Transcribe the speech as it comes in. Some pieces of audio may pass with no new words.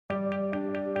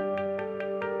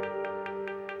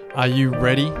Are you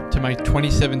ready to make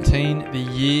 2017 the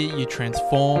year you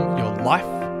transform your life?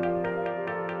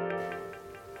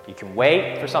 You can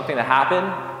wait for something to happen,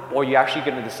 or you're actually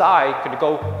going to decide to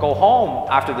go home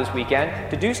after this weekend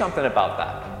to do something about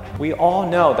that. We all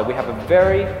know that we have a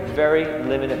very, very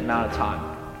limited amount of time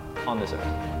on this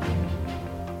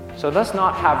earth. So let's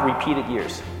not have repeated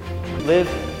years. Live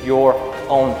your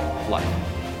own life.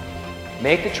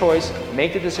 Make the choice,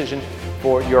 make the decision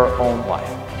for your own life.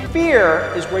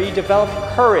 Fear is where you develop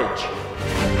courage.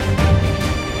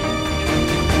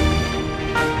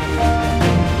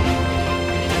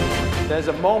 There's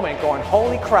a moment going,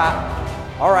 holy crap,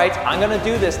 all right, I'm gonna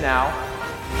do this now.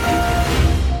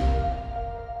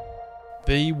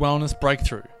 The Wellness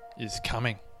Breakthrough is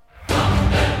coming.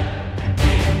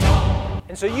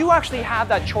 And so you actually have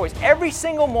that choice every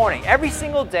single morning, every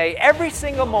single day, every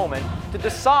single moment to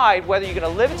decide whether you're gonna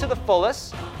live it to the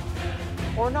fullest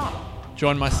or not.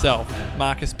 Join myself,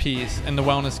 Marcus Pearce, and the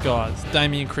Wellness Guys,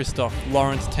 Damien Christoph,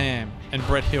 Lawrence Tam, and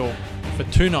Brett Hill for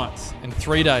 2 nights and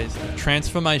 3 days of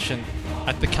transformation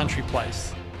at the Country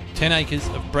Place, 10 acres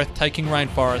of breathtaking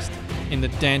rainforest in the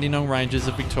Dandenong Ranges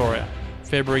of Victoria,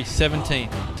 February 17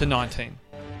 to 19.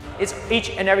 It's each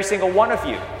and every single one of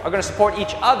you are going to support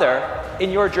each other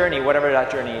in your journey, whatever that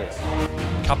journey is.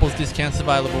 Couples discounts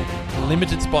available,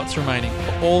 limited spots remaining.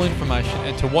 For all information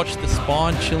and to watch the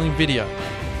spine-chilling video,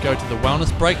 go to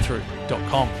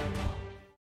thewellnessbreakthrough.com.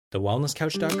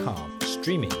 TheWellnessCouch.com,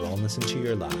 streaming wellness into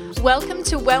your lives. Welcome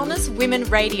to Wellness Women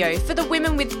Radio for the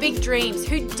women with big dreams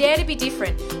who dare to be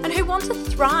different and who want to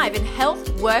thrive in health,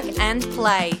 work and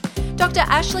play. Dr.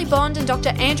 Ashley Bond and Dr.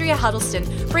 Andrea Huddleston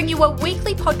bring you a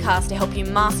weekly podcast to help you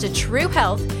master true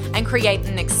health and create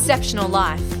an exceptional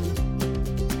life.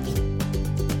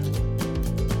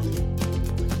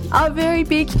 A very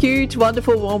big, huge,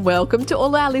 wonderful, warm welcome to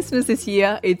all our listeners this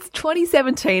year. It's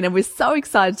 2017 and we're so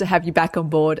excited to have you back on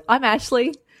board. I'm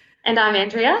Ashley. And I'm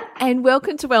Andrea. And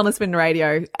welcome to Wellness Women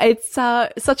Radio. It's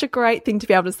such a great thing to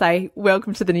be able to say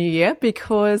welcome to the new year,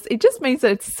 because it just means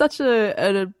that it's such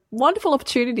a wonderful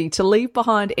opportunity to leave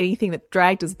behind anything that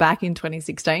dragged us back in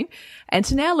 2016 and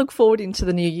to now look forward into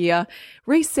the new year,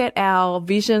 reset our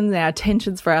vision, our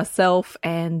intentions for ourselves,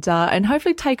 and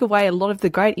hopefully take away a lot of the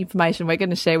great information we're going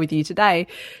to share with you today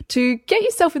to get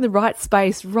yourself in the right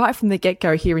space right from the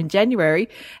get-go here in January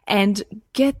and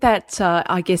get that,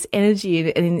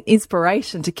 energy and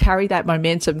inspiration to carry that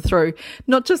momentum through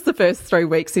not just the first 3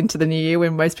 weeks into the new year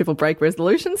when most people break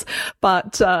resolutions,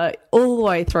 but all the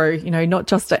way through, not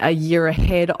just a year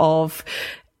ahead of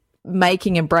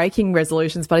making and breaking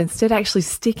resolutions, but instead actually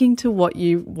sticking to what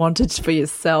you wanted for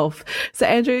yourself. So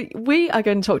Andrew, we are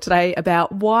going to talk today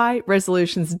about why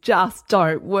resolutions just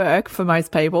don't work for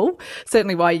most people.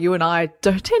 Certainly why you and I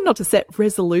tend not to set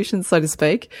resolutions, so to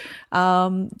speak.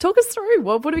 Talk us through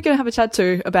what are we going to have a chat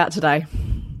about today?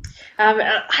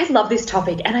 I love this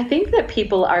topic, and I think that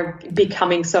people are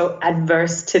becoming so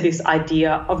adverse to this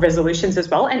idea of resolutions as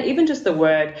well, and even just the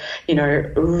word,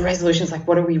 resolutions, like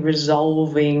what are we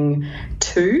resolving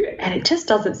to? And it just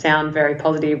doesn't sound very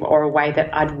positive or a way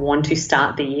that I'd want to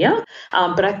start the year.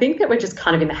 But I think that we're just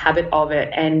kind of in the habit of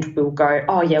it, and we'll go,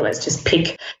 oh yeah, let's just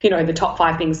pick, the top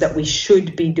 5 things that we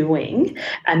should be doing,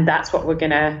 and that's what we're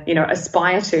going to,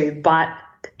 aspire to. But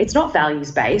it's not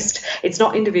values-based, it's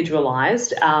not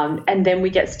individualized, and then we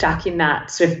get stuck in that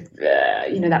sort of,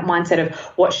 that mindset of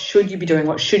what should you be doing,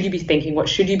 what should you be thinking, what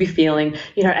should you be feeling,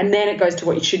 and then it goes to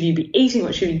what should you be eating,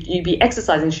 what should you be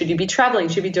exercising, should you be traveling,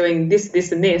 should you be doing this,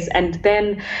 this, and this, and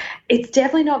then it's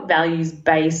definitely not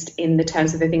values-based in the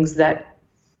terms of the things that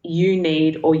you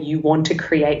need or you want to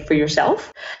create for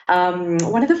yourself.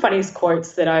 One of the funniest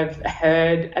quotes that I've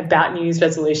heard about New Year's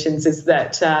resolutions is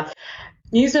that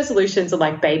New Year's resolutions are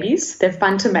like babies. They're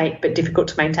fun to make but difficult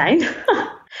to maintain.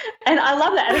 And I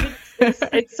love that. I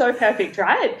think it's so perfect,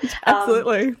 right?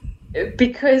 Absolutely.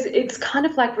 Because it's kind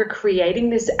of like we're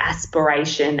creating this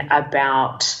aspiration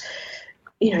about,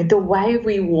 the way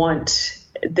we want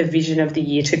the vision of the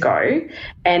year to go.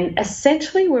 And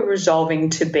essentially we're resolving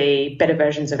to be better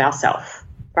versions of ourselves,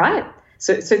 right?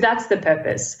 So that's the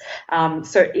purpose.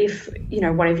 So if,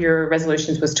 one of your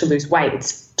resolutions was to lose weight,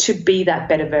 it's to be that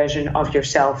better version of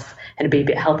yourself and to be a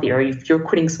bit healthier. Or if you're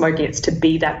quitting smoking, it's to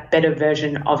be that better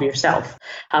version of yourself.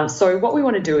 So what we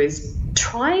want to do is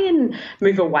try and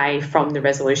move away from the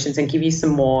resolutions and give you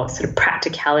some more sort of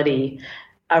practicality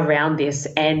around this.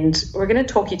 And we're going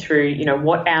to talk you through,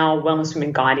 what our Wellness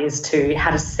Women Guide is to how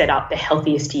to set up the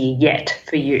healthiest year yet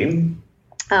for you.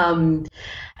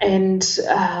 And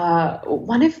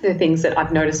one of the things that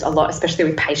I've noticed a lot, especially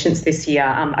with patients this year,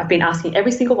 I've been asking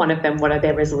every single one of them what are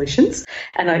their resolutions.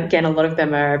 And again, a lot of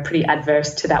them are pretty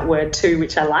adverse to that word too,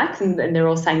 which I like. And they're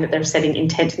all saying that they're setting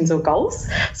intentions or goals.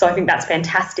 So I think that's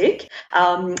fantastic.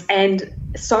 And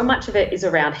so much of it is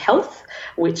around health,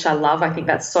 which I love. I think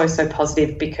that's so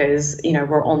positive because, you know,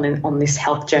 we're all on this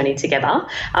health journey together.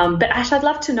 But Ash, I'd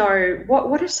love to know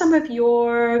what are some of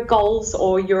your goals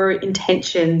or your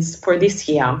intentions for this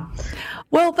year?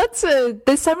 Well,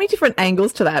 there's so many different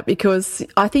angles to that, because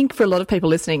I think for a lot of people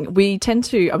listening, we tend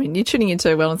to, I mean, you're tuning into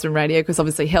Wellness and Radio because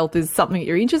obviously health is something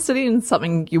you're interested in,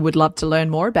 something you would love to learn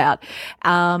more about.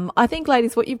 I think,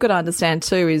 ladies, what you've got to understand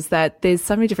too is that there's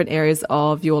so many different areas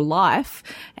of your life,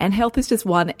 and health is just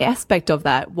one aspect of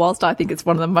that. Whilst I think it's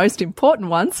one of the most important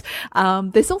ones,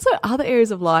 there's also other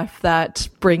areas of life that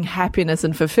bring happiness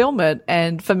and fulfillment.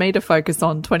 And for me to focus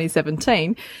on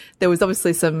 2017, there was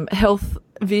obviously some health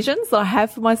visions that I have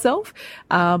for myself.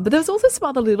 But there's also some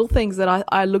other little things that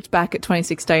I looked back at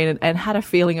 2016 and had a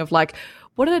feeling of like,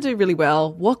 what did I do really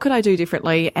well? What could I do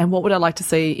differently? And what would I like to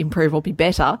see improve or be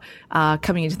better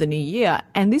coming into the new year?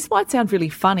 And this might sound really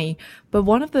funny, but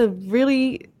one of the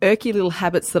really irky little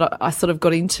habits that I sort of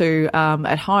got into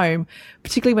at home,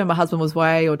 particularly when my husband was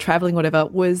away or traveling, whatever,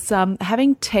 was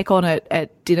having tech on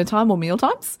at dinner time or meal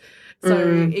times. So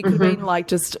it could have been like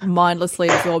just mindlessly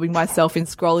absorbing myself in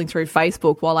scrolling through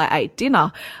Facebook while I ate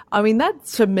dinner. I mean, that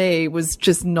to me was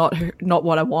just not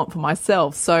what I want for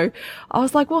myself. So I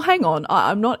was like, well, hang on,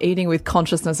 I'm not eating with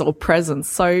consciousness or presence.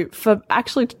 So for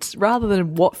actually, rather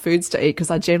than what foods to eat,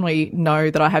 because I generally know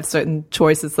that I have certain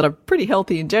choices that are pretty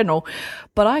healthy in general,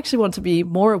 but I actually want to be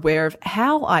more aware of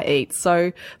how I eat.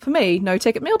 So for me, no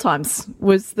tech at mealtimes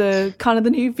was the kind of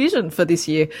the new vision for this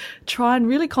year. Try and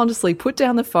really consciously put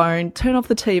down the phone, turn off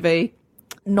the TV,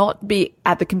 not be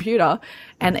at the computer,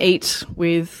 and eat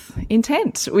with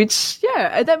intent, which,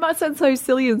 yeah, that might sound so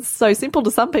silly and so simple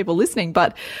to some people listening,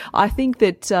 but I think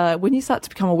that when you start to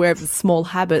become aware of the small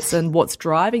habits and what's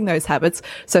driving those habits,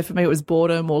 so for me it was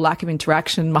boredom or lack of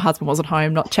interaction. My husband wasn't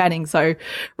home, not chatting, so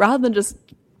rather than just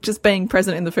being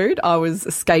present in the food, I was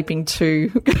escaping to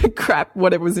crap,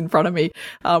 whatever was in front of me,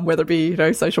 whether it be, you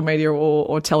know, social media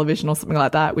or television or something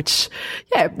like that, which,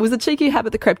 yeah, was a cheeky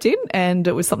habit that crept in, and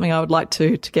it was something I would like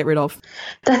to get rid of.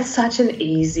 That's such an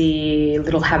easy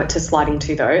little habit to slide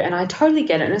into, though, and I totally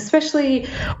get it, and especially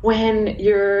when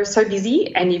you're so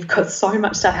busy and you've got so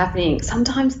much stuff happening,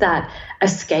 sometimes that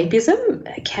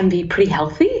escapism can be pretty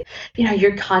healthy. You know,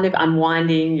 you're kind of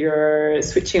unwinding, you're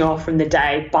switching off from the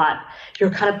day, but you're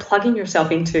kind of plugging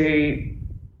yourself into,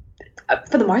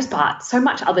 for the most part, so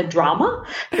much other drama.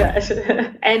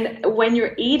 And when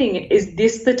you're eating, is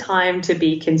this the time to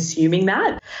be consuming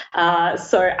that?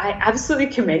 So I absolutely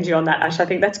commend you on that, Ash. I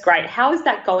think that's great. How is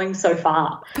that going so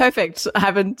far? Perfect. I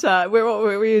haven't,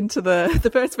 we're into the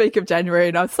first week of January,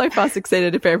 and I've so far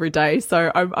succeeded for every day.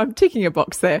 So I'm ticking a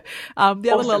box there.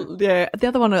 The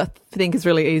other one I think is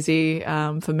really easy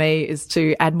for me is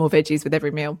to add more veggies with every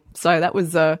meal. So that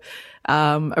was a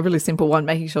really simple one,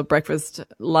 making sure breakfast,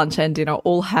 lunch and dinner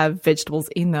all have vegetables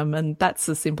in them. And that's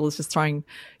as simple as just throwing,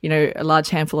 you know, a large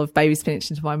handful of baby spinach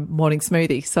into my morning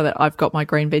smoothie so that I've got my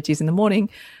green veggies in the morning,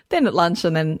 then at lunch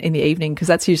and then in the evening, because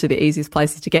that's usually the easiest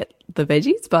places to get the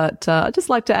veggies. But I just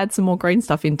like to add some more green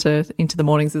stuff into the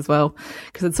mornings as well,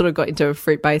 because it sort of got into a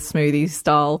fruit-based smoothie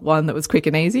style one that was quick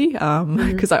and easy,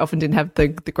 because I often didn't have the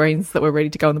greens that were ready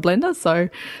to go in the blender. So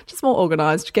just more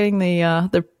organised, getting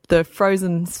the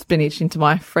frozen spinach into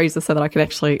my freezer so that I could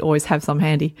actually always have some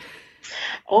handy.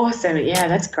 Awesome. Yeah,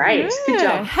 that's great. Yeah. Good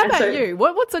job. How about you?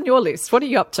 What's on your list? What are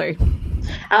you up to?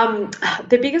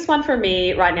 The biggest one for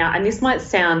me right now, and this might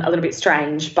sound a little bit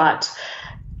strange, but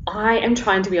I am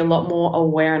trying to be a lot more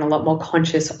aware and a lot more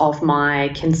conscious of my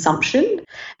consumption.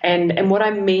 And what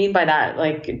I mean by that,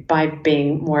 like by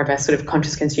being more of a sort of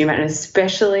conscious consumer, and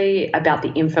especially about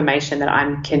the information that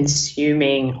I'm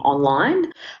consuming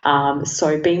online.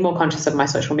 So being more conscious of my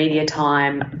social media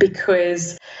time,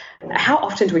 because how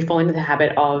often do we fall into the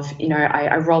habit of, you know,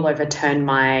 I roll over, turn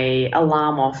my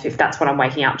alarm off if that's what I'm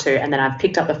waking up to, and then I've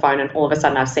picked up the phone and all of a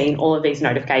sudden I've seen all of these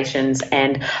notifications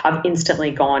and I've instantly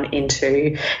gone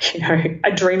into, you know,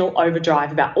 adrenal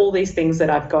overdrive about all these things that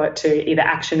I've got to either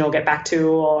action or get back to,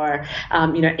 or,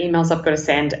 you know, emails I've got to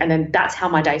send. And then that's how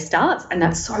my day starts, and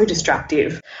that's so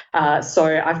destructive. So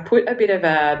I've put a bit of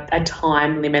a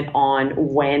time limit on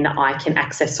when I can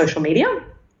access social media.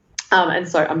 And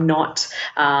so I'm not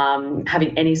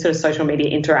having any sort of social media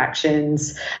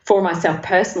interactions for myself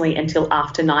personally until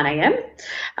after 9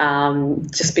 a.m.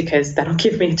 Just because that'll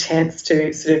give me a chance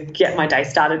to sort of get my day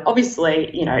started.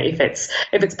 Obviously, you know, if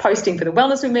it's posting for the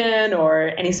Wellness Women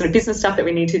or any sort of business stuff that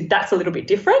we need to, that's a little bit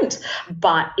different.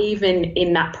 But even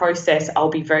in that process, I'll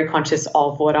be very conscious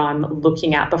of what I'm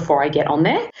looking at before I get on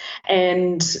there.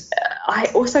 And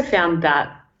I also found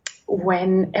that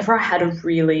whenever I had a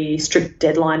really strict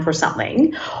deadline for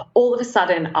something, all of a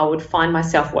sudden I would find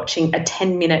myself watching a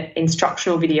 10-minute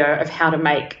instructional video of how to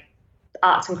make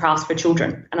arts and crafts for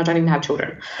children, and I don't even have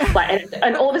children.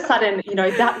 And all of a sudden, you know,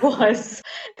 that was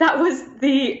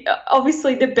the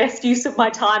obviously the best use of my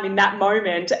time in that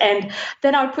moment. And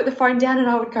then I would put the phone down and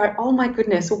I would go, oh my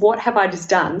goodness, what have I just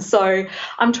done? So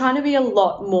I'm trying to be a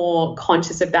lot more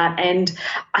conscious of that. And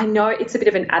I know it's a bit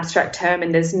of an abstract term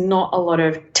and there's not a lot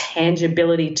of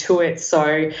tangibility to it.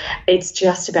 So it's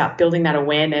just about building that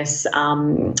awareness.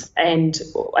 And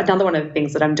another one of the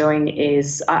things that I'm doing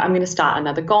is I'm going to start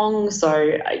another gong. So,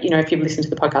 you know, if you've listened to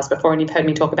the podcast before and you've heard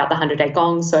me talk about the 100-day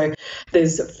gong, so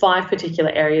there's 5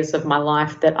 particular areas of my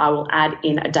life that I will add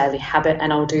in a daily habit,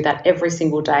 and I'll do that every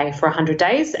single day for 100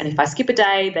 days. And if I skip a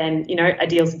day, then, you know, a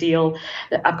deal's a deal.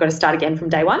 I've got to start again from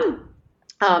day one.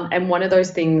 And one of those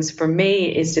things for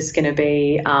me is just going to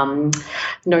be no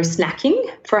snacking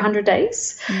for 100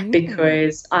 days,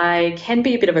 because I can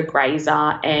be a bit of a grazer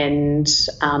and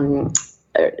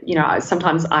you know,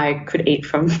 sometimes I could eat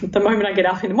from the moment I get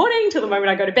up in the morning till the moment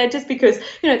I go to bed, just because,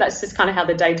 you know, that's just kind of how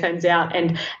the day turns out.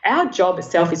 And our job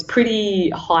itself is pretty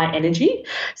high energy.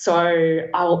 So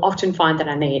I'll often find that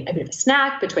I need a bit of a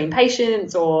snack between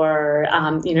patients or,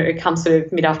 you know, it comes sort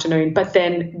of mid-afternoon. But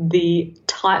then the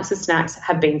types of snacks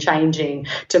have been changing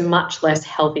to much less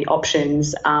healthy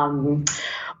options,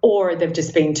 or they've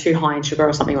just been too high in sugar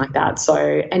or something like that. So,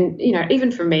 and, you know,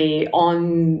 even for me,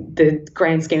 on the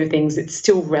grand scheme of things, it's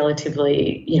still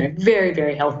relatively, you know, very,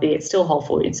 very healthy. It's still whole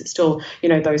foods. It's still, you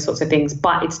know, those sorts of things.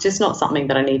 But it's just not something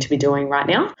that I need to be doing right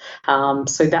now.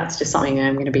 So that's just something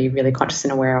I'm going to be really conscious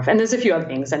and aware of. And there's a few other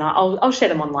things, and I'll share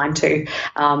them online too.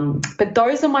 But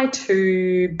those are my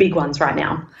 2 big ones right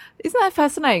now. Isn't that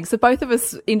fascinating? So both of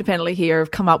us independently here have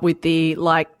come up with the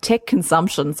tech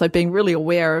consumption. So being really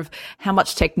aware of how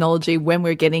much technology, when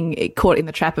we're getting caught in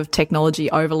the trap of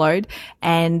technology overload,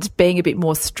 and being a bit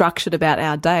more structured about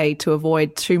our day to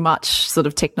avoid too much sort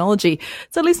of technology.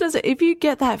 So listeners, if you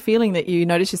get that feeling that you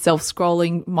notice yourself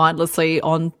scrolling mindlessly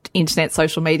on internet,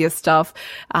 social media stuff,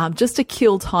 just to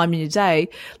kill time in your day,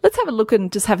 let's have a look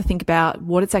and just have a think about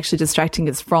what it's actually distracting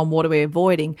us from. What are we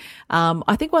avoiding?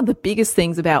 I think one of the biggest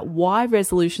things about why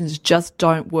resolutions just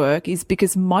don't work is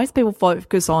because most people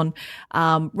focus on,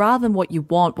 rather than what you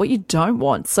want, what you don't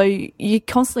want. So you're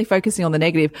constantly focusing on the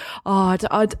negative.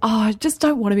 I just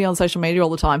don't want to be on social media all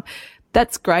the time.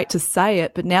 That's great to say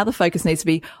it, but now the focus needs to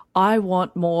be, I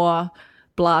want more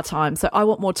blah time. So I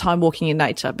want more time walking in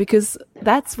nature, because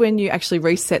that's when you actually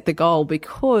reset the goal,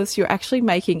 because you're actually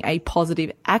making a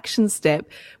positive action step,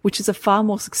 which is a far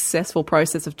more successful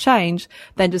process of change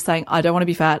than just saying, I don't want to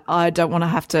be fat. I don't want to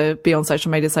have to be on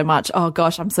social media so much. Oh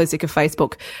gosh, I'm so sick of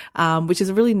Facebook, which is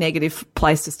a really negative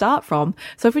place to start from.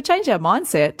 So if we change our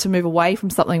mindset to move away from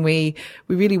something we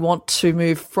really want to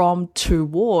move from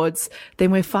towards, then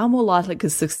we're far more likely to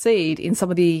succeed in some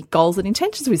of the goals and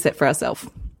intentions we set for ourselves.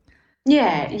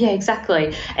 Yeah,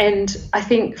 exactly. And I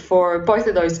think for both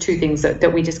of those 2 things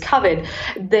that we just covered,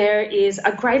 there is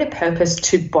a greater purpose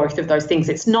to both of those things.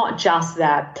 It's not just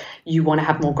that you want to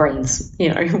have more greens,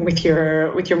 you know, with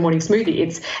your morning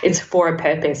smoothie. It's for a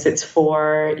purpose. It's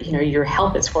for, you know, your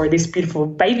health. It's for this beautiful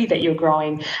baby that you're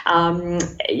growing,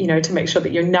 you know, to make sure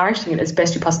that you're nourishing it as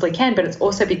best you possibly can. But it's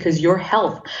also because your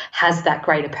health has that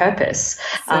greater purpose.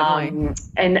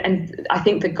 And I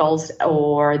think the goals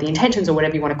or the intentions or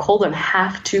whatever you want to call them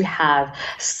have to have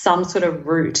some sort of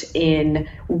root in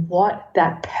what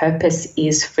that purpose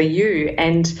is for you.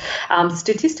 And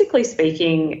statistically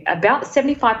speaking, about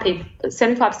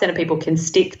 75% of people can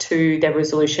stick to their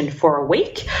resolution for a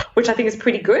week, which I think is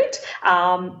pretty good.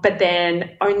 But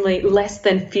then only less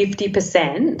than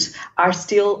 50% are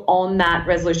still on that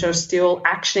resolution or still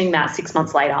actioning that 6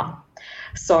 months later.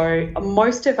 So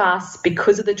most of us,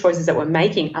 because of the choices that we're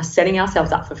making, are setting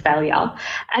ourselves up for failure.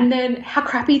 And then how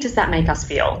crappy does that make us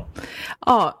feel?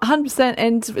 Oh, 100%.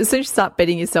 And as soon as you start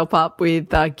beating yourself up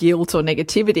with guilt or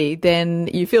negativity, then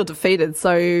you feel defeated.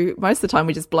 So most of the time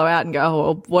we just blow out and go, oh,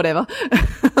 well, whatever.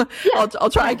 Yeah. I'll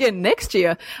try again next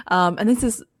year. And this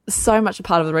is so much a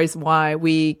part of the reason why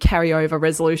we carry over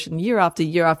resolution year after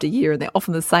year after year, and they're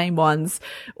often the same ones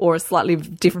or a slightly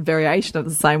different variation of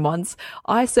the same ones.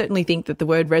 I certainly think that the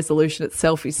word resolution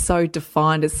itself is so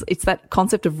defined. It's that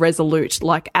concept of resolute,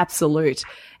 like absolute.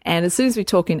 And as soon as we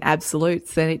talk in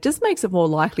absolutes, then it just makes it more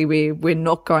likely we're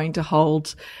not going to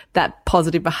hold that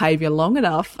positive behavior long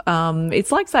enough.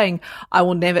 It's like saying, I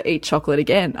will never eat chocolate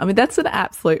again. I mean, that's an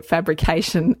absolute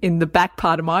fabrication in the back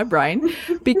part of my brain,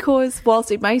 because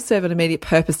whilst it may serve an immediate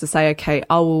purpose to say, okay,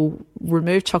 I will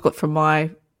remove chocolate from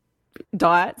my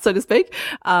diet, so to speak,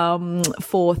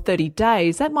 for 30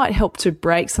 days, that might help to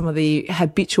break some of the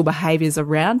habitual behaviors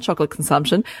around chocolate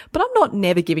consumption, but I'm not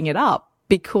never giving it up.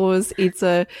 Because it's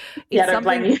don't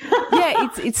blame you.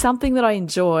 It's something that I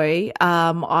enjoy.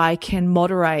 I can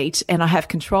moderate and I have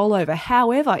control over.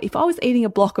 However, if I was eating a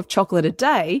block of chocolate a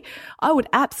day, I would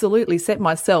absolutely set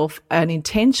myself an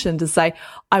intention to say,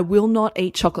 I will not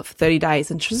eat chocolate for 30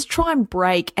 days, and just try and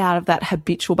break out of that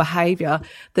habitual behavior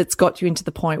that's got you into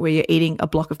the point where you're eating a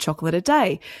block of chocolate a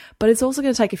day. But it's also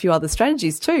going to take a few other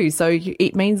strategies too. So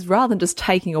it means rather than just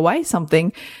taking away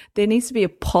something, there needs to be a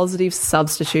positive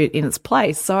substitute in its place.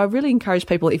 So I really encourage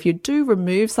people, if you do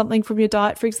remove something from your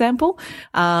diet, for example,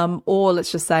 or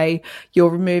let's just say you're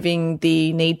removing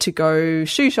the need to go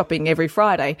shoe shopping every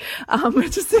Friday,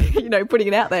 just, putting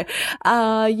it out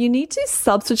there, you need to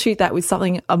substitute that with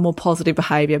something, a more positive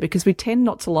behavior, because we tend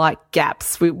not to like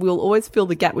gaps. We'll always fill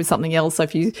the gap with something else. So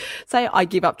if you say, I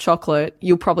give up chocolate,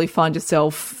 you'll probably find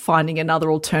yourself finding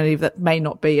another alternative that may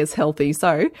not be as healthy.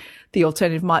 So the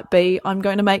alternative might be, I'm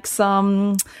going to make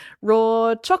some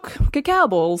raw cacao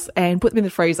balls and put them in the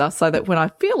freezer so that when I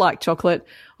feel like chocolate,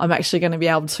 I'm actually going to be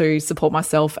able to support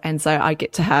myself. And so I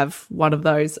get to have one of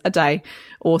those a day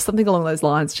or something along those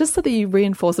lines, just so that you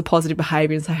reinforce a positive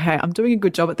behavior and say, hey, I'm doing a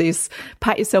good job at this.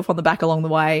 Pat yourself on the back along the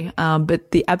way.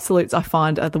 But the absolutes, I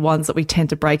find, are the ones that we tend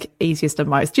to break easiest and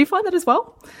most. Do you find that as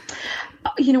well?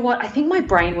 You know what? I think my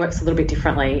brain works a little bit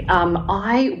differently.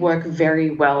 I work very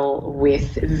well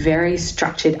with very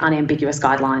structured, unambiguous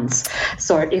guidelines.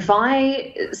 So if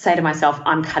I say to myself,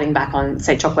 I'm cutting back on,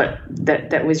 say, chocolate,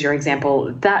 that was your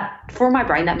example, that for my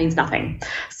brain, that means nothing.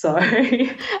 So,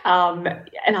 and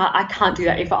I can't do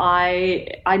that. If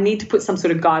I need to put some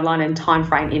sort of guideline and time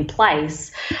frame in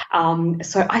place.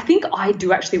 So I think I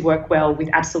do actually work well with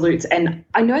absolutes. And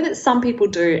I know that some people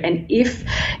do. And if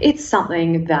it's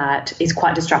something that is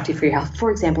quite destructive for your health,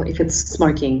 for example, if it's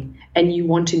smoking and you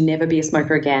want to never be a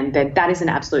smoker again, then that is an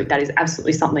absolute. That is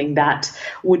absolutely something that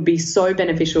would be so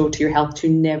beneficial to your health to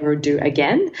never do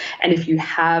again. And if you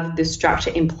have the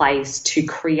structure in place to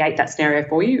create that scenario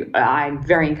for you, I'm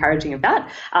very encouraging of that.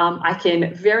 I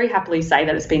can very happily say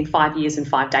that it's been 5 years and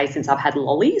 5 days since I've had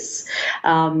lollies,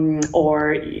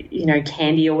 or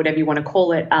candy or whatever you want to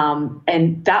call it.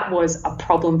 And that was a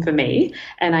problem for me.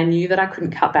 And I knew that I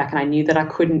couldn't cut back, and I knew that I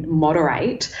couldn't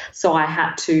moderate. So I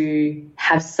had to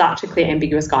have such a clear,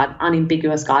 unambiguous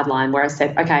guideline where I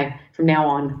said, okay, from now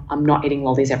on, I'm not eating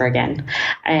lollies ever again.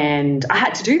 And I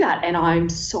had to do that. And I'm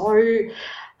so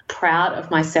proud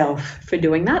of myself for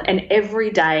doing that. And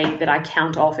every day that I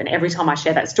count off and every time I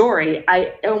share that story,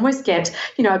 I almost get,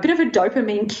 a bit of a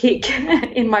dopamine kick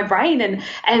in my brain,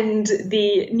 and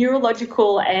the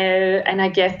neurological and I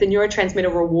guess the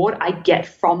neurotransmitter reward I get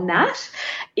from that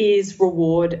is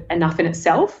reward enough in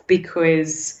itself,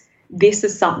 because this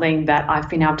is something that I've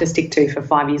been able to stick to for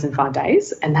 5 years and 5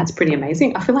 days, and that's pretty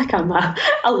amazing. I feel like I'm a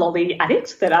lolly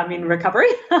addict, that I'm in recovery.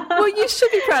 Well, you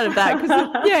should be proud of that, because,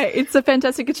 it's a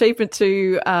fantastic achievement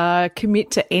to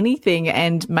commit to anything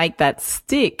and make that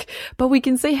stick. But we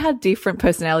can see how different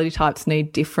personality types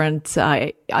need different,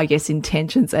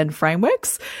 intentions and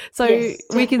frameworks. So yes,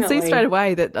 we can see straight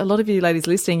away that a lot of you ladies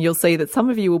listening, you'll see that some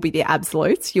of you will be the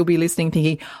absolutes. You'll be listening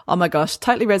thinking, oh my gosh,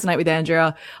 totally resonate with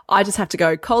Andrea. I just have to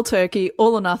go cold turkey,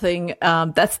 all or nothing.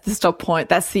 That's the stop point.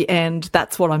 That's the end.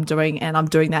 That's what I'm doing. And I'm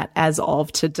doing that as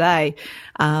of today.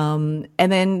 And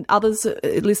then others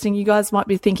listening, you guys might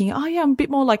be thinking, oh yeah, I'm a bit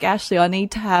more like Ashley. I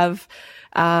need to have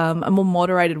a more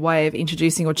moderated way of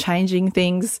introducing or changing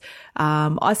things.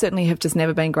 I certainly have just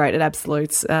never been great at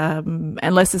absolutes,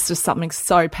 unless it's just something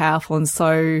so powerful and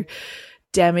so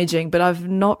damaging, but I've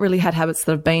not really had habits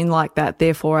that have been like that.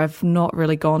 Therefore, I've not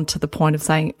really gone to the point of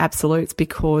saying absolutes,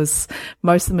 because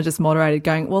most of them are just moderated,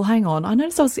 going, well, hang on, I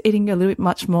noticed I was eating a little bit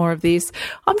much more of this.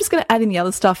 I'm just going to add in the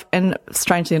other stuff. And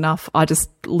strangely enough, I just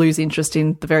lose interest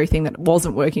in the very thing that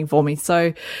wasn't working for me.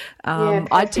 So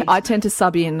I tend to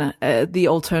sub in the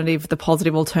alternative, the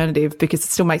positive alternative, because it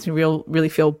still makes me really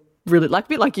feel really, like a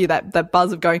bit like you, that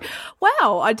buzz of going,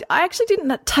 wow, I actually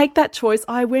didn't take that choice.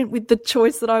 I went with the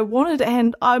choice that I wanted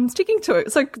and I'm sticking to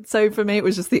it. So for me, it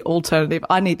was just the alternative.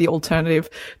 I need the alternative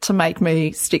to make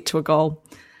me stick to a goal.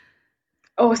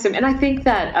 Awesome. And I think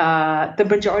that the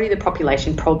majority of the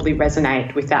population probably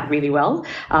resonate with that really well.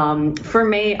 For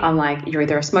me, I'm like, you're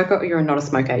either a smoker or you're not a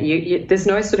smoker. There's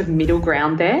no sort of middle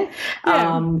ground there.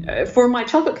 Yeah. For my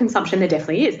chocolate consumption, there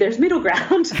definitely is. There's middle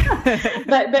ground.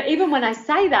 but even when I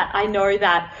say that, I know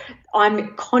that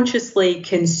I'm consciously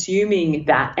consuming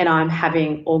that and I'm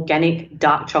having organic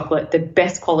dark chocolate, the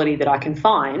best quality that I can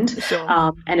find.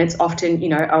 Sure. And it's often,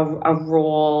 a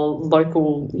raw,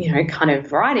 local, kind of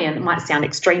variety. And it might sound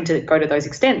extreme to go to those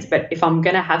extents, but if I'm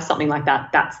going to have something like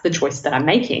that, that's the choice that I'm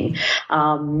making.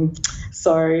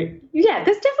 So, yeah,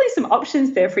 there's definitely some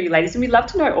options there for you ladies. And we'd love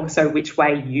to know also which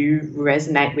way you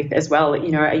resonate with as well.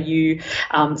 Are you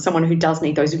someone who does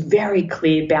need those very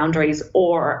clear boundaries,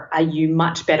 or are you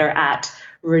much better at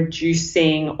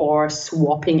reducing or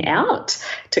swapping out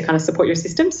to kind of support your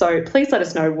system? So please let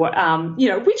us know what,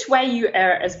 which way you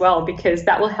are as well, because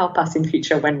that will help us in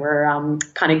future when we're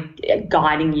kind of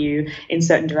guiding you in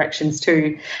certain directions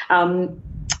too.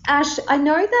 Ash, I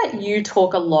know that you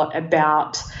talk a lot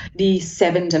about the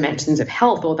 7 dimensions of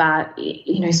health, or that,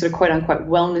 sort of quote unquote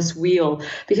wellness wheel,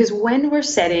 because when we're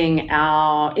setting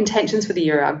our intentions for the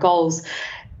year, our goals,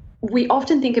 we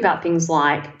often think about things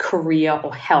like career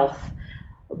or health,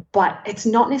 but it's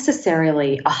not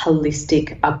necessarily a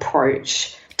holistic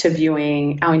approach to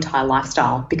viewing our entire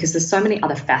lifestyle, because there's so many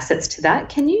other facets to that.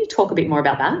 Can you talk a bit more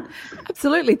about that?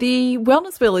 Absolutely. The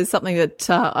wellness wheel is something that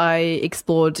I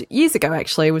explored years ago,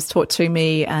 actually. It was taught to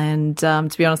me, and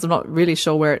to be honest, I'm not really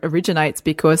sure where it originates,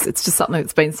 because it's just something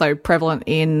that's been so prevalent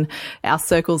in our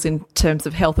circles in terms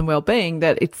of health and well-being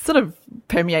that it sort of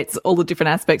permeates all the different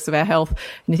aspects of our health.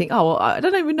 And you think, oh, well, I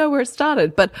don't even know where it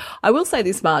started. But I will say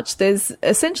this much. There's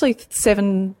essentially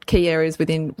 7 key areas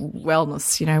within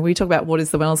wellness. We talk about what is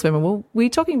the wellness women. Well, we're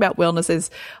talking about wellness as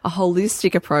a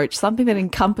holistic approach, something that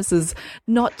encompasses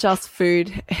not just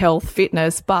food, health,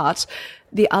 fitness, but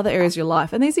the other areas of your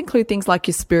life. And these include things like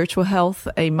your spiritual health,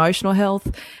 emotional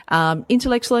health,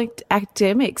 intellectual,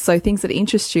 academic, so things that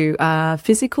interest you,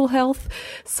 physical health,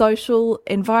 social,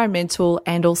 environmental,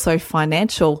 and also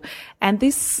financial. And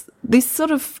this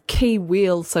sort of key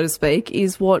wheel, so to speak,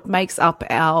 is what makes up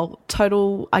our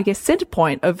total, I guess, center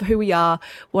point of who we are,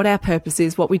 what our purpose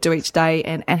is, what we do each day,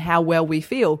 and how well we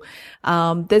feel.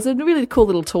 There's a really cool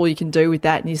little tool you can do with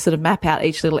that, and you sort of map out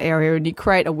each little area and you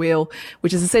create a wheel,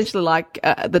 which is essentially like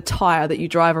the tire that you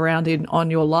drive around in on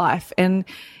your life. And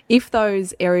if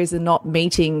those areas are not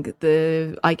meeting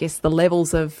the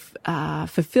levels of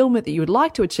fulfillment that you would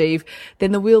like to achieve,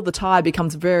 then the tire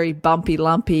becomes very bumpy,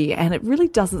 lumpy, and it really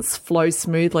doesn't flow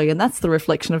smoothly. And that's the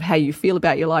reflection of how you feel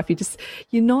about your life.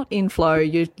 You're not in flow.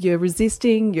 You're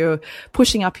resisting. You're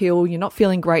pushing uphill. You're not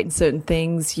feeling great in certain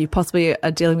things. You possibly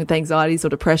are dealing with anxieties or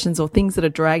depressions or things that are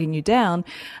dragging you down.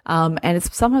 And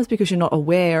it's sometimes because you're not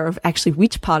aware of actually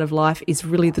which part of life is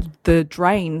really the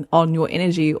drain on your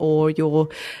energy or your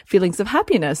feelings of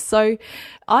happiness. So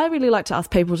I really like to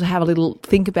ask people to have a little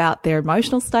think about their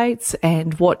emotional states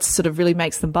and what sort of really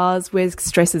makes them buzz, where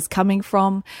stress is coming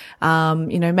from,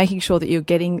 making sure that you're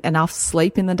getting enough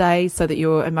sleep in the day so that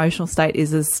your emotional state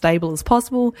is as stable as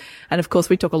possible. And of course,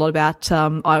 we talk a lot about,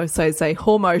 I also say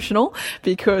hormotional,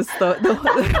 because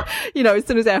as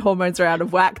soon as our hormones are out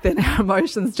of whack, then our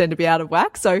emotions tend to be out of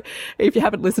whack. So if you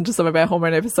haven't listened to some of our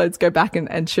hormone episodes, go back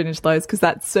and tune into those, because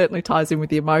that certainly ties in with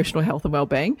the emotional health and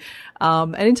well-being.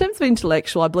 And in terms of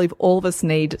intellectual, I believe all of us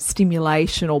need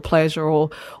stimulation or pleasure or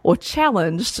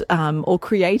challenged or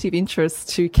creative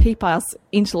interests to keep us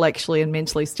intellectually and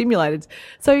mentally stimulated.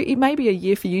 So it may be a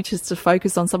year for you just to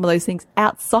focus on some of those things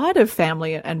outside of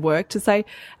family and work, to say,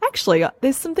 actually,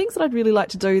 there's some things that I'd really like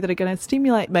to do that are going to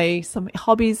stimulate me, some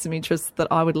hobbies, some interests that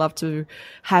I would love to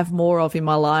have more of in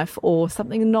my life, or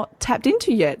something not tapped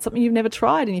into yet, something you've never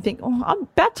tried, and you think, oh, I'm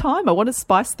about time. I want to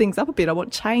spice things up a bit. I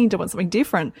want change. I want something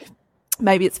different.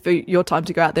 Maybe it's for your time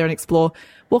to go out there and explore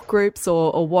what groups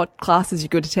or what classes you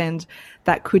could attend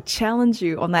that could challenge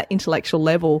you on that intellectual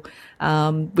level,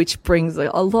 which brings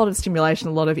a lot of stimulation,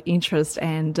 a lot of interest,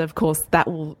 and of course that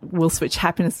will switch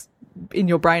happiness in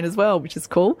your brain as well, which is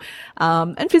cool.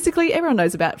 And physically, everyone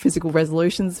knows about physical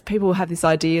resolutions. People have this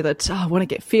idea that, I want to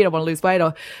get fit, I want to lose weight,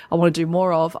 or I want to do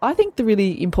more of. I think the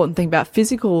really important thing about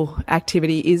physical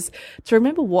activity is to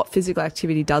remember what physical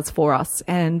activity does for us.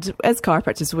 And as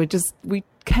chiropractors, we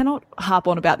cannot harp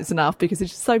on about this enough, because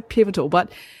it's just so pivotal. But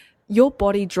your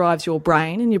body drives your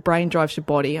brain and your brain drives your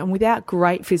body. And without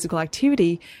great physical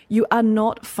activity, you are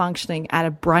not functioning at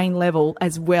a brain level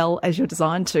as well as you're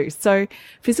designed to. So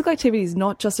physical activity is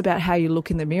not just about how you look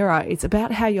in the mirror. It's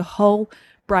about how your whole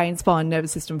brain, spine,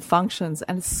 nervous system functions.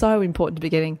 And it's so important to be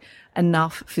getting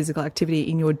enough physical activity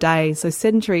in your day. So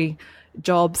sedentary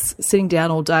jobs, sitting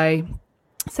down all day,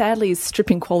 sadly is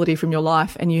stripping quality from your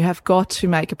life, and you have got to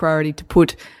make a priority to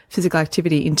put physical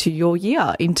activity into your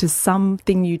year, into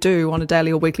something you do on a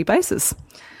daily or weekly basis.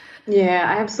 Yeah,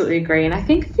 I absolutely agree. And I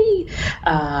think the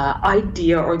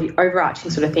idea or the overarching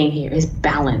sort of thing here is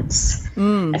balance.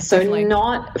 So definitely.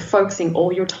 Not focusing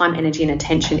all your time, energy and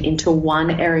attention into one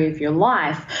area of your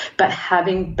life, but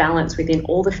having balance within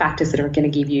all the factors that are going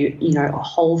to give you, a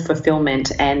whole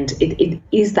fulfillment. And it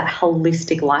is that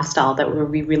holistic lifestyle that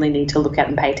we really need to look at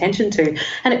and pay attention to.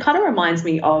 And it kind of reminds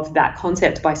me of that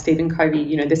concept by Stephen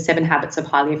Covey, the 7 Habits of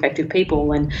Highly Effective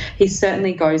People. And he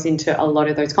certainly goes into a lot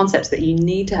of those concepts that you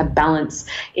need to have balance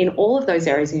in all of those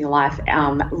areas in your life,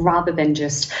 rather than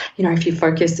just, if you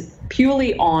focus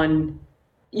purely on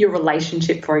your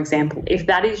relationship, for example, if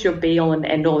that is your be all and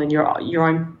end all and your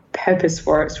own purpose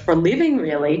for living,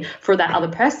 really, for that other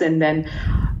person, then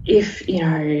if,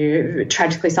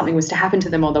 tragically something was to happen to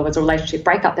them or there was a relationship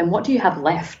breakup, then what do you have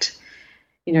left?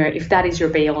 If that is your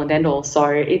be all and end all. So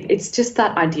it's just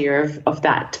that idea of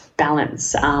that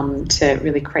balance to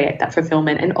really create that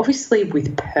fulfillment, and obviously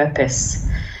with purpose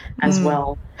as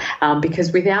well,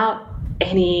 because without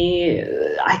any,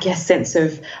 sense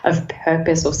of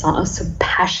purpose or some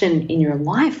passion in your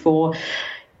life, or,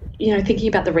 thinking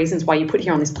about the reasons why you put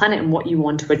here on this planet and what you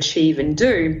want to achieve and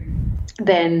do,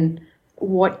 then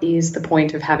what is the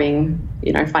point of having,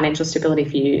 financial stability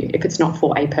for you if it's not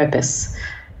for a purpose?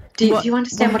 Do you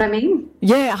understand what I mean?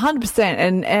 Yeah, 100%.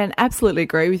 And absolutely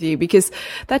agree with you, because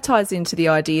that ties into the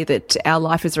idea that our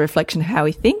life is a reflection of how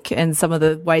we think, and some of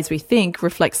the ways we think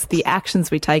reflects the actions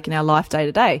we take in our life day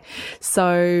to day.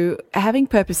 So having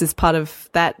purpose is part of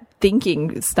that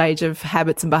thinking stage of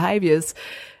habits and behaviours.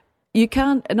 You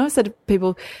can't, and I said to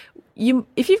people,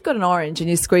 if you've got an orange and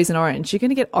you squeeze an orange, you're going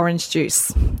to get orange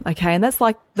juice, okay? And that's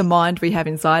like the mind we have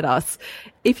inside us.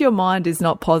 If your mind is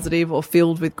not positive or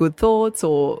filled with good thoughts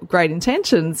or great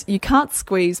intentions, you can't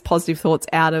squeeze positive thoughts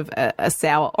out of a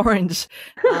sour orange.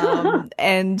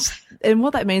 And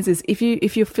what that means is if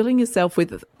you're filling yourself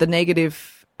with the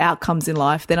negative outcomes in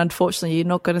life, then unfortunately you're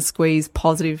not going to squeeze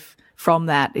positive from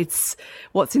that. It's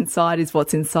what's inside is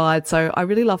what's inside. So I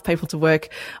really love people to work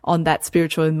on that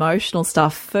spiritual, emotional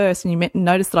stuff first. And you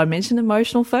notice that I mentioned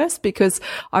emotional first, because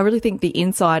I really think the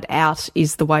inside out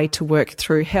is the way to work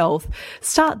through health.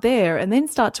 Start there and then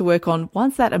start to work on,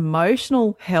 once that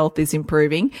emotional health is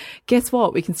improving, guess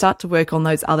what? We can start to work on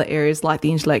those other areas like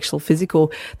the intellectual,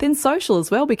 physical. Then social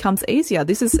as well becomes easier.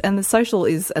 And the social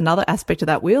is another aspect of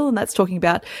that wheel. And that's talking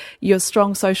about your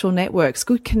strong social networks,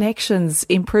 good connections,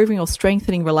 improving or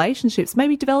strengthening relationships,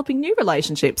 maybe developing new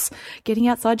relationships, getting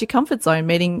outside your comfort zone,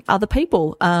 meeting other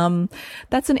people.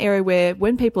 That's an area where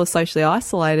when people are socially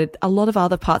isolated, a lot of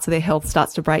other parts of their health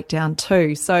starts to break down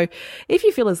too. So if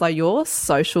you feel as though your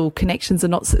social connections are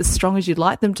not as strong as you'd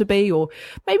like them to be, or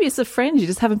maybe it's a friend you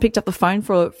just haven't picked up the phone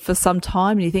for some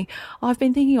time and you think, I've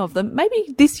been thinking of them,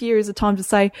 maybe this year is a time to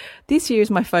say, this year is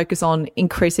my focus on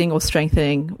increasing or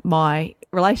strengthening my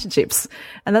relationships,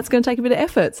 and that's going to take a bit of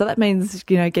effort. So that means,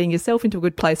 getting yourself into a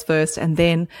good place first and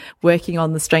then working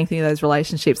on the strengthening of those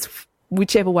relationships,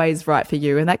 whichever way is right for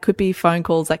you. And that could be phone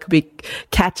calls, that could be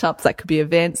catch-ups, that could be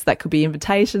events, that could be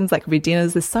invitations, that could be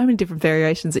dinners. There's so many different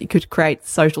variations that you could create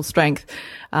social strength.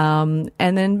 And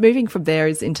then moving from there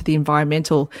is into the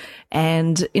environmental.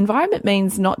 And environment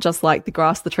means not just like the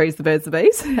grass, the trees, the birds, the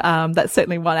bees. That's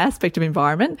certainly one aspect of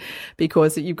environment,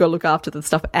 because you've got to look after the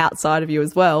stuff outside of you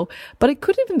as well. But it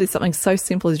could even be something so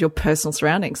simple as your personal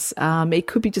surroundings. It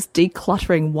could be just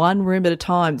decluttering one room at a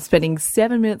time, spending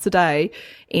 7 minutes a day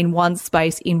in one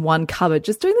space, in one cupboard,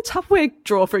 just doing the Tupperware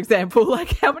drawer, for example.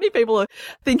 Like, how many people are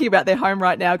thinking about their home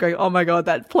right now going, oh my God,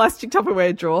 that plastic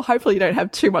Tupperware drawer. Hopefully you don't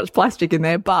have too much plastic in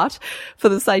there, but for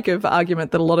the sake of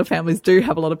argument that a lot of families do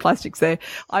have a lot of plastics there,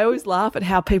 I always laugh at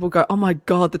how people go, oh my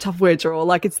God, the Tupperware drawer,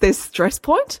 like it's their stress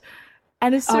point.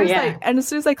 And as soon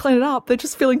as they clean it up, they're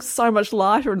just feeling so much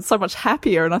lighter and so much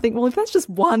happier. And I think, well, if that's just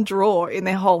one drawer in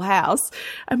their whole house,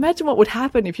 imagine what would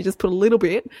happen if you just put a little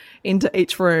bit into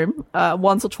each room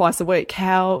once or twice a week,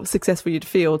 how successful you'd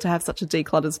feel to have such a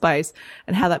decluttered space,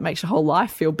 and how that makes your whole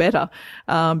life feel better.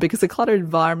 Because a cluttered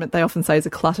environment, they often say, is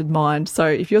a cluttered mind. So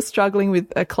if you're struggling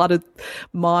with a cluttered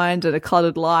mind and a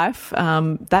cluttered life,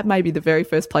 that may be the very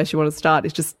first place you want to start,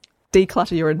 is just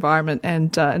declutter your environment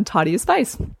and tidy your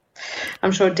space.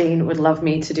 I'm sure Dean would love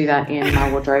me to do that in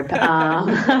my wardrobe. But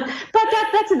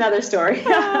that's another story. Look,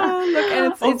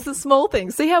 and it's the small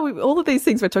things. See how all of these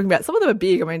things we're talking about, some of them are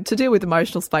big. I mean, to deal with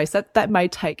emotional space, that may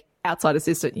take outside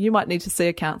assistance. You might need to see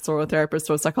a counsellor or a therapist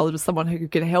or a psychologist, someone who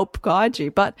can help guide you.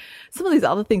 But some of these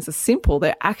other things are simple.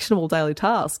 They're actionable daily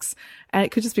tasks. And it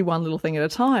could just be one little thing at a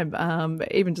time,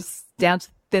 even just down to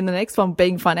then the next one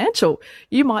being financial.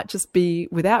 You might just be,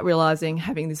 without realizing,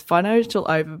 having this financial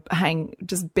overhang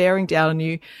just bearing down on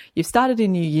you. You've started a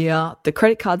new year. The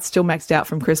credit card's still maxed out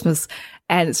from Christmas.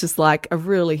 And it's just like a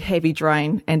really heavy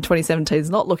drain. And 2017 is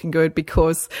not looking good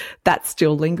because that's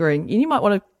still lingering. And you might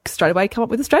want to straight away come up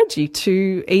with a strategy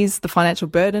to ease the financial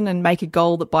burden and make a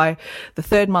goal that by the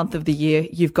third month of the year,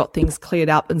 you've got things cleared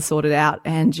up and sorted out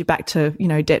and you're back to,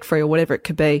 debt free or whatever it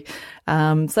could be.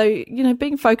 So,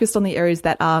 being focused on the areas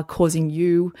that are causing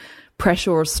you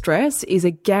pressure or stress is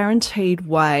a guaranteed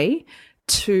way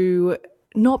to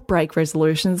not break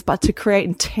resolutions, but to create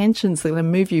intentions that are going to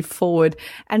move you forward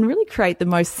and really create the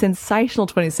most sensational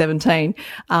 2017,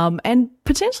 and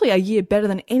potentially a year better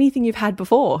than anything you've had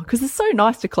before. Because it's so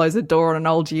nice to close the door on an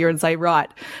old year and say, right,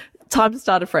 time to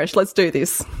start afresh. Let's do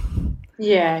this.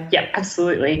 Yeah,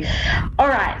 absolutely. All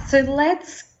right. So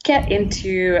let's get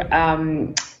into,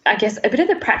 I guess, a bit of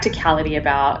the practicality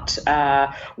about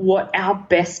what our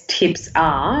best tips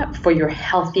are for your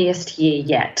healthiest year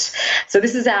yet. So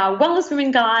this is our Wellness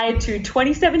Women Guide to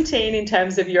 2017 in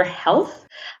terms of your health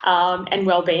and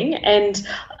well-being. And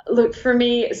look, for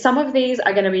me, some of these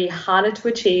are going to be harder to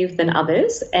achieve than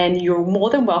others, and you're more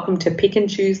than welcome to pick and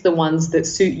choose the ones that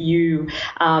suit you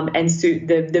and suit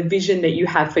the vision that you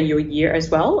have for your year as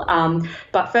well.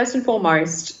 But first and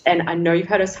foremost, and I know you've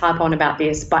heard us harp on about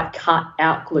this, but cut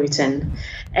out gluten.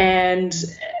 And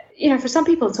for some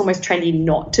people, it's almost trendy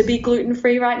not to be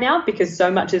gluten-free right now because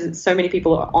so many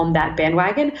people are on that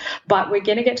bandwagon. But we're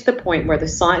going to get to the point where the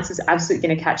science is absolutely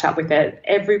going to catch up with it.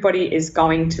 Everybody is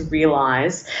going to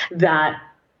realize that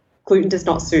gluten does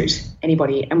not suit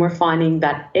anybody. And we're finding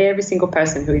that every single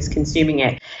person who is consuming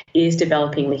it is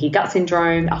developing leaky gut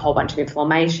syndrome, a whole bunch of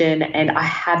inflammation. And I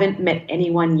haven't met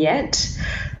anyone yet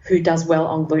who does well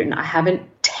on gluten. I haven't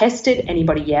tested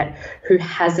anybody yet who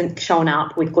hasn't shown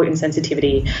up with gluten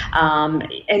sensitivity.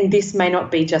 And this may not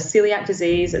be just celiac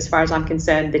disease. As far as I'm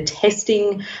concerned, the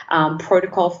testing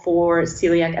protocol for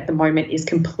celiac at the moment is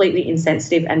completely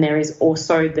insensitive, and there is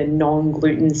also the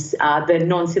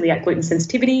non-celiac gluten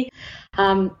sensitivity.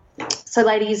 So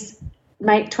ladies,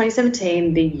 make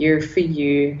 2017 the year for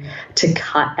you to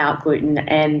cut out gluten.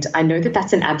 And I know that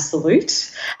that's an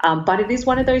absolute, but it is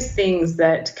one of those things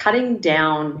that cutting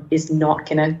down is not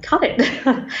going to cut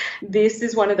it. This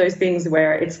is one of those things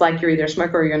where it's like you're either a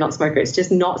smoker or you're not a smoker. It's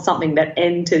just not something that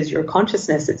enters your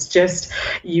consciousness. It's just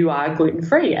you are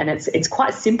gluten-free. And it's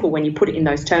quite simple when you put it in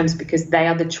those terms because they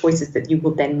are the choices that you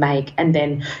will then make. And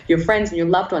then your friends and your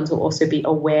loved ones will also be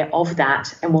aware of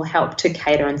that and will help to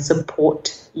cater and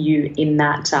support you in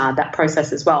that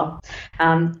process as well.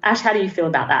 Ash, how do you feel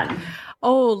about that?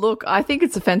 Oh, look, I think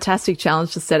it's a fantastic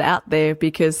challenge to set out there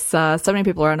because so many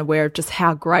people are unaware of just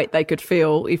how great they could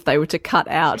feel if they were to cut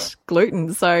out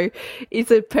gluten. So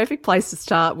it's a perfect place to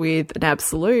start with an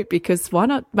absolute, because why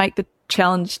not make the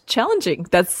challenge challenging?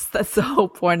 That's the whole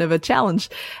point of a challenge.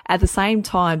 At the same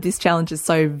time, this challenge is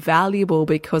so valuable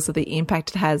because of the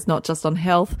impact it has, not just on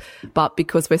health, but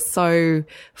because we're so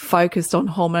focused on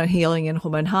hormone healing and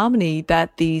hormone harmony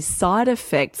that the side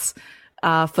effects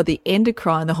for the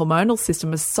endocrine, the hormonal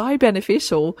system, is so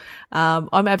beneficial.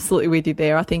 I'm absolutely with you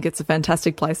there. I think it's a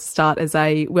fantastic place to start as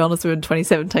a Wellness Women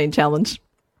 2017 challenge.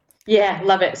 Yeah,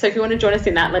 love it. So if you want to join us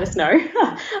in that, let us know.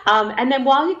 And then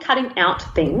while you're cutting out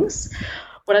things,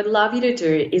 what I'd love you to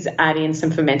do is add in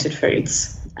some fermented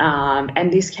foods.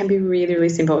 And this can be really, really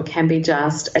simple. It can be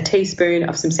just a teaspoon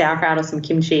of some sauerkraut or some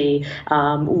kimchi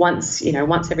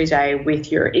once every day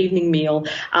with your evening meal.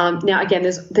 Now, again,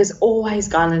 there's always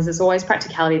guidelines. There's always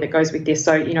practicality that goes with this.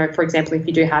 So, for example, if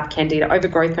you do have candida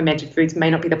overgrowth, fermented foods may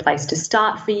not be the place to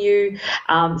start for you.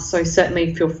 So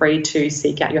certainly feel free to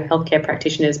seek out your healthcare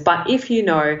practitioners. But if you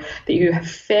know that you have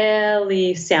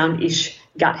fairly sound-ish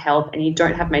gut health and you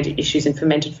don't have major issues and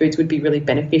fermented foods would be really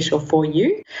beneficial for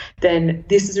you, then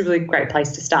this is a really great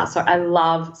place to start. So I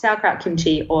love sauerkraut,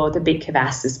 kimchi, or the beet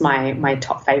kvass is my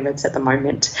top favorites at the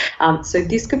moment. So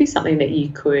this could be something that you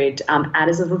could add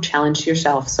as a little challenge to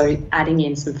yourself. So adding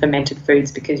in some fermented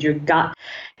foods because your gut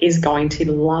is going to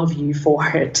love you for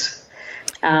it.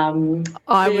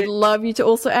 I would love you to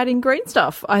also add in green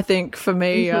stuff. I think for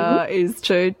me is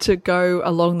to go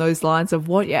along those lines of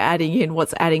what you're adding in,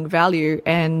 what's adding value,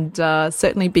 and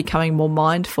certainly becoming more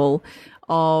mindful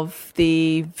of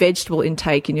the vegetable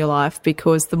intake in your life,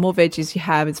 because the more veggies you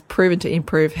have, it's proven to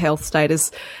improve health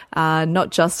status,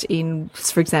 not just in,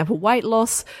 for example, weight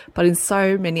loss, but in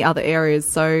so many other areas.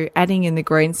 So adding in the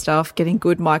green stuff, getting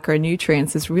good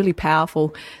micronutrients is really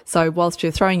powerful. So whilst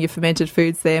you're throwing your fermented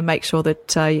foods there, make sure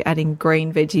that you're adding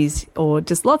green veggies or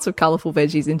just lots of colourful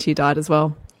veggies into your diet as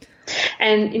well.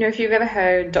 And, if you've ever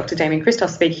heard Dr. Damien Christoph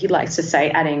speak, he likes to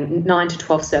say adding 9 to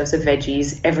 12 serves of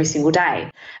veggies every single day.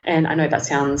 And I know that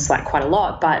sounds like quite a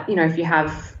lot, but, if you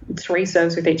have 3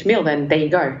 serves with each meal, then there you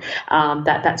go.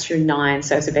 That's your 9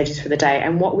 serves of veggies for the day.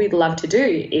 And what we'd love to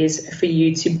do is for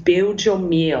you to build your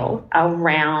meal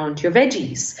around your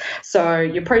veggies. So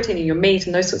your protein and your meat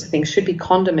and those sorts of things should be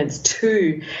condiments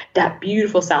to that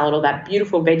beautiful salad or that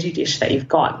beautiful veggie dish that you've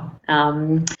got.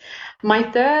 My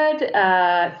third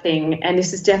thing, and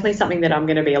this is definitely something that I'm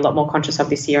going to be a lot more conscious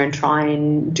of this year and try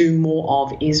and do more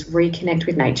of, is reconnect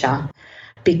with nature,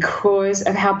 because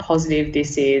of how positive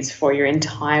this is for your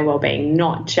entire well-being,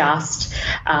 not just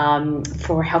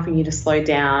for helping you to slow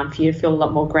down, for you to feel a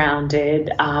lot more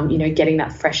grounded, getting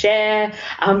that fresh air,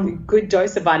 good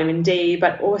dose of vitamin D,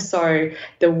 but also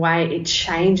the way it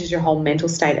changes your whole mental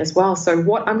state as well. So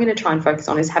what I'm going to try and focus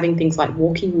on is having things like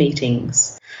walking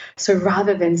meetings. So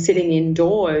rather than sitting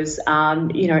indoors,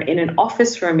 in an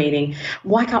office for a meeting,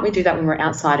 why can't we do that when we're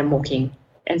outside and walking?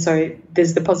 And so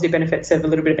there's the positive benefits of a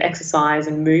little bit of exercise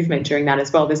and movement during that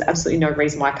as well. There's absolutely no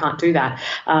reason why I can't do that.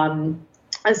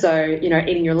 And so,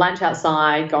 eating your lunch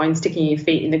outside, sticking your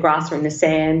feet in the grass or in the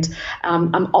sand.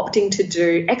 I'm opting to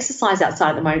do exercise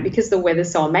outside at the moment because the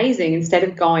weather's so amazing. Instead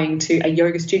of going to a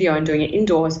yoga studio and doing it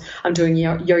indoors, I'm doing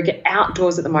yoga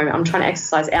outdoors at the moment. I'm trying to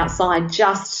exercise outside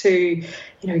just to,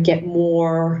 get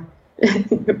more,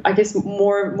 I guess,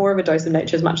 more of a dose of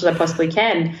nature as much as I possibly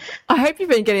can. I hope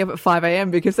you've been getting up at 5 a.m.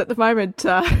 because at the moment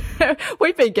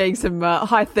we've been getting some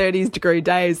high 30s degree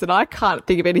days, and I can't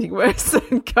think of anything worse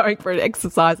than going for an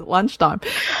exercise at lunchtime.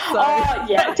 So. Oh,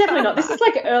 yeah, definitely not. This is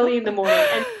like early in the morning.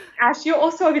 And Ash, you're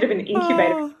also a bit of an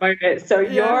incubator at the moment, so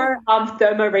your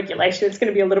thermoregulation is going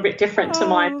to be a little bit different to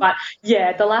mine. But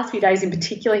yeah, the last few days in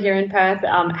particular here in Perth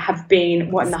have been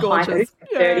in the high 30s,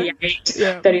 38,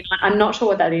 39. I'm not sure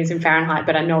what that is in Fahrenheit,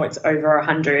 but I know it's over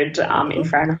 100 in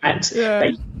Fahrenheit. Yeah.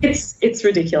 But it's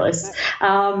ridiculous.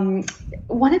 One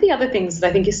of the other things that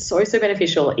I think is so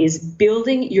beneficial is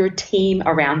building your team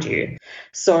around you.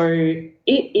 So it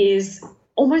is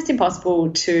almost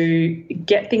impossible to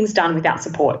get things done without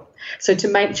support. So to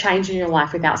make change in your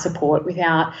life without support,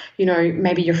 without,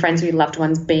 maybe your friends or your loved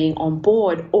ones being on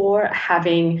board, or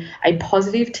having a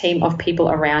positive team of people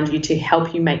around you to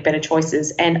help you make better choices.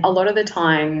 And a lot of the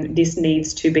time this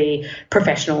needs to be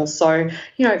professionals. So,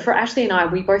 for Ashley and I,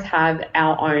 we both have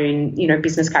our own,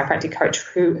 business chiropractic coach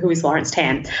who is Lawrence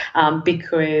Tam,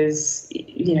 because,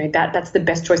 that's the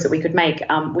best choice that we could make.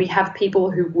 We have people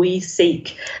who we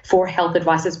seek for health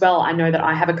advice as well. I know that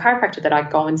I have a chiropractor that I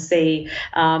go and see,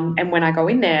 and when I go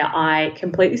in there, I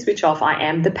completely switch off. I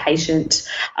am the patient.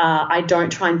 I don't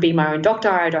try and be my own doctor.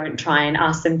 I don't try and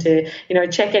ask them to,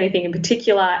 check anything in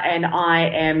particular. And I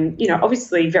am,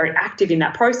 obviously very active in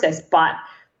that process, but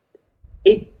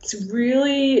it's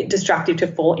really destructive to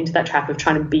fall into that trap of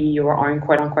trying to be your own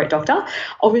quote unquote doctor.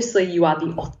 Obviously, you are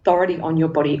the authority on your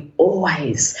body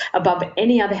always above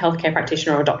any other healthcare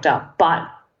practitioner or doctor. But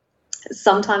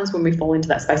sometimes when we fall into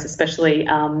that space, especially,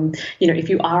 if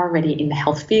you are already in the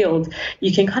health field,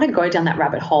 you can kind of go down that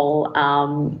rabbit hole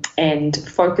and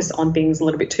focus on things a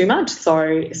little bit too much.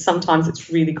 So sometimes it's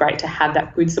really great to have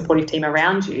that good supportive team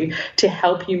around you to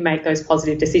help you make those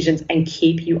positive decisions and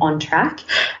keep you on track.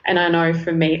 And I know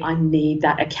for me, I need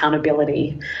that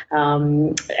accountability.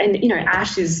 And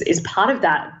Ash is part of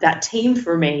that team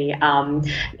for me.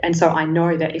 And so I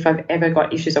know that if I've ever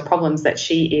got issues or problems, that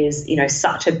she is,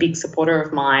 such a big supporter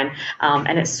of mine,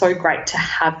 and it's so great to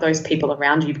have those people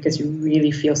around you because you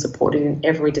really feel supported in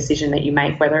every decision that you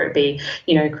make, whether it be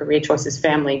career choices,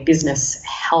 family, business,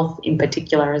 health in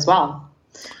particular as well.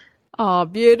 Oh,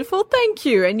 beautiful. Thank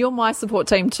you. And you're my support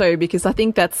team too, because I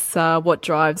think that's what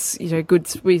drives, good.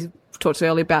 We talked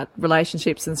earlier about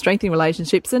relationships and strengthening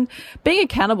relationships, and being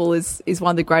accountable is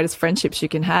one of the greatest friendships you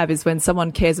can have, is when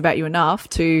someone cares about you enough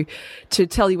to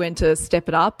tell you when to step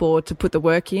it up, or to put the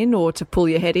work in, or to pull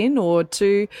your head in, or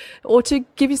to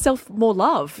give yourself more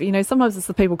love. Sometimes it's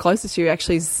the people closest to you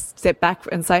actually step back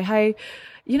and say, hey,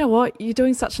 you know what, you're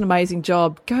doing such an amazing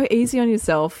job. Go easy on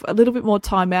yourself, a little bit more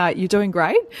time out. You're doing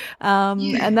great.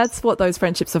 Yes. And that's what those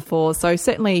friendships are for. So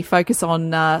certainly focus on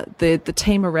the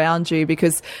team around you,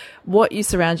 because what you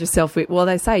surround yourself with, well,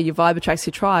 they say your vibe attracts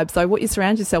your tribe. So what you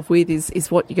surround yourself with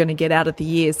is what you're going to get out of the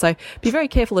year. So be very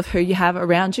careful of who you have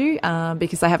around you,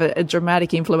 because they have a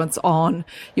dramatic influence on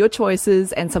your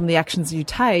choices and some of the actions you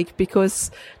take,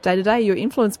 because day to day you're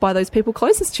influenced by those people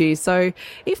closest to you. So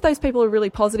if those people are really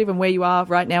positive and where you are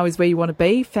right now is where you want to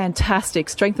be, fantastic.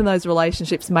 Strengthen those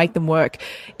relationships, make them work.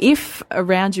 If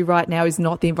around you right now is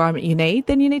not the environment you need,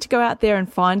 then you need to go out there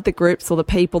and find the groups or the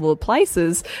people or the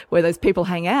places where those people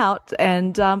hang out,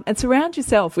 and surround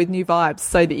yourself with new vibes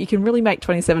so that you can really make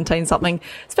 2017 something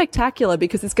spectacular,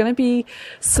 because it's going to be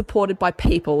supported by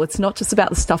people. It's not just about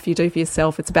the stuff you do for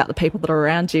yourself, it's about the people that are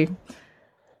around you.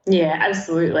 Yeah,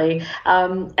 absolutely.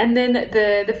 And then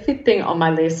the fifth thing on my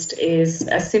list is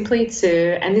simply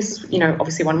to, and this is,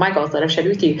 obviously one of my goals that I've shared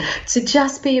with you, to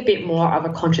just be a bit more of a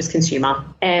conscious consumer.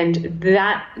 And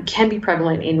that can be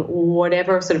prevalent in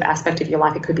whatever sort of aspect of your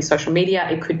life. It could be social media.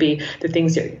 It could be the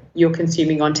things that you're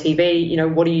consuming on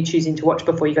TV. What are you choosing to watch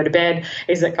before you go to bed?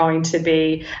 Is it going to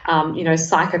be,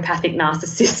 psychopathic,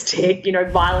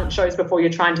 narcissistic, violent shows before you're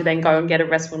trying to then go and get a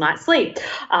restful night's sleep?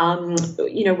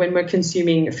 When we're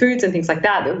consuming foods and things like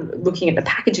that, looking at the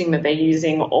packaging that they're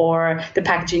using, or the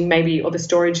packaging maybe, or the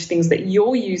storage things that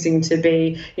you're using to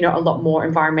be, a lot more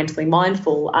environmentally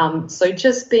mindful. So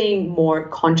just being more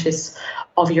conscious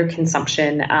of your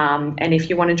consumption. And if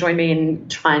you want to join me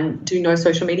and try and do no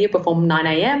social media before 9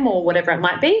 a.m. or whatever it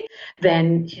might be,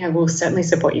 then we'll certainly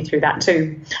support you through that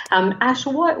too. Ash,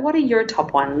 what are your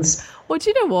top ones? Well, do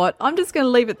you know what? I'm just going to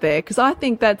leave it there, because I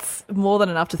think that's more than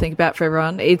enough to think about for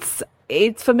everyone.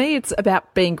 For me, it's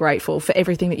about being grateful for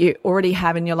everything that you already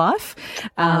have in your life.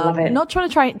 I love it. Not trying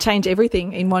to change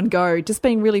everything in one go, just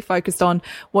being really focused on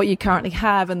what you currently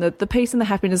have and the peace and the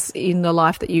happiness in the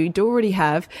life that you do already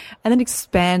have, and then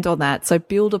expand on that. So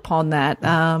build upon that.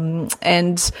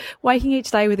 And waking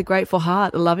each day with a grateful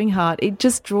heart, a loving heart, it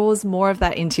just draws more of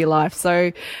that into your life.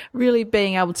 So really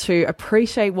being able to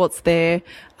appreciate what's there.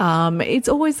 It's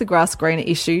always the grass greener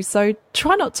issue. So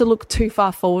try not to look too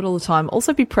far forward all the time.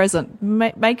 Also be present.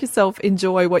 Make yourself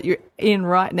enjoy what you're in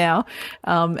right now,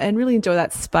 and really enjoy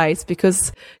that space,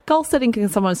 because goal setting can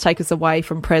sometimes take us away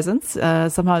from presence.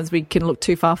 Sometimes we can look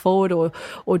too far forward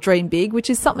or dream big, which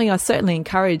is something I certainly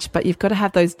encourage, but you've got to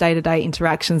have those day-to-day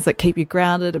interactions that keep you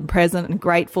grounded and present and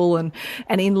grateful and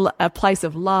in a place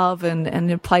of love and in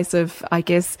a place of, I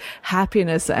guess,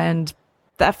 happiness. And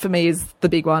that for me is the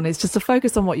big one, is just to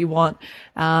focus on what you want,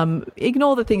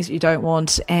 ignore the things that you don't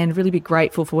want, and really be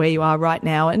grateful for where you are right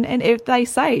now. And if they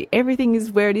say everything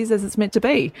is where it is as it's meant to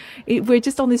be, we're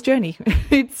just on this journey.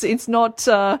 It's not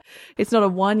a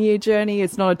 1 year journey.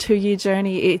 It's not a 2 year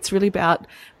journey. It's really about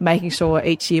making sure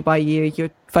each year by year you're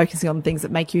focusing on things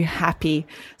that make you happy.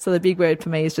 So the big word for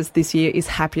me is just this year is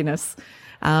happiness.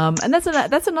 And that's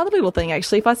another little thing,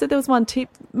 actually. If I said there was one tip,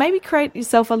 maybe create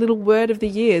yourself a little word of the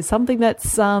year, something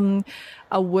that's a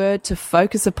word to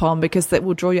focus upon, because that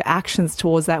will draw your actions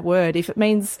towards that word. If it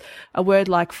means a word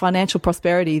like financial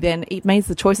prosperity, then it means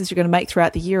the choices you're going to make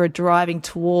throughout the year are driving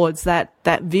towards that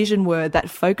vision word, that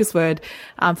focus word.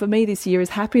 For me, this year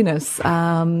is happiness.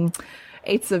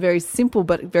 It's a very simple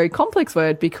but very complex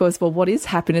word, because, well, what is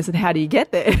happiness and how do you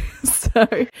get there?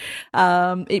 So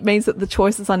it means that the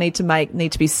choices I need to make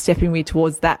need to be stepping me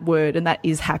towards that word, and that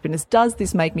is happiness. Does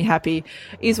this make me happy?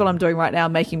 Is what I'm doing right now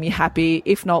making me happy?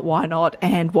 If not, why not?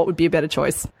 And what would be a better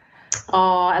choice?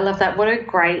 Oh, I love that. What a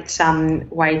great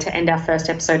way to end our first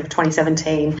episode of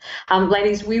 2017.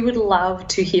 Ladies, we would love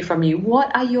to hear from you.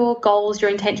 What are your goals,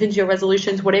 your intentions, your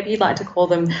resolutions, whatever you'd like to call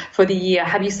them, for the year?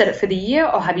 Have you set it for the year,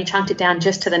 or have you chunked it down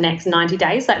just to the next 90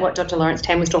 days, like what Dr. Lawrence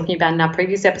Tam was talking about in our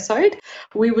previous episode?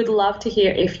 We would love to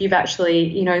hear if you've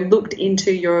actually, looked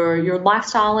into your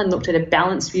lifestyle and looked at a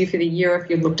balanced view for the year, if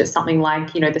you've looked at something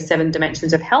like, the 7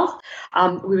 dimensions of health.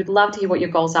 We would love to hear what your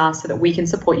goals are so that we can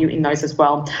support you in those as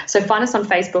well. So find us on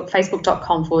Facebook,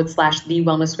 facebook.com/The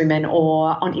Wellness Women,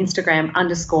 or on Instagram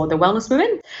 _The Wellness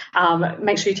Women.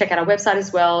 Make sure you check out our website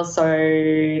as well, so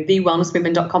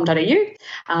thewellnesswomen.com.au.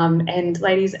 And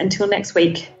ladies, until next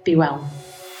week, be well.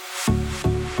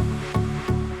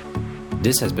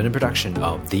 This has been a production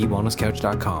of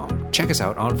TheWellnessCouch.com. Check us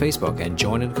out on Facebook and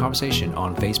join in the conversation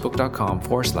on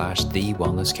Facebook.com/The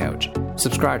Wellness Couch.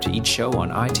 Subscribe to each show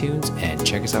on iTunes and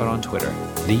check us out on Twitter.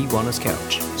 The Wellness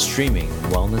Couch, streaming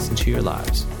wellness into your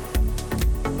lives.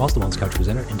 Whilst the Wellness Couch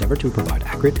presenter endeavor to provide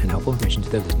accurate and helpful information to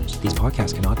their listeners, these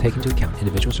podcasts cannot take into account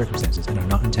individual circumstances and are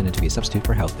not intended to be a substitute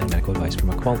for health and medical advice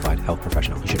from a qualified health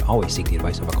professional. You should always seek the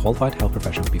advice of a qualified health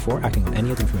professional before acting on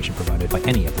any of the information provided by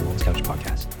any of the Wellness Couch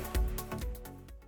podcasts.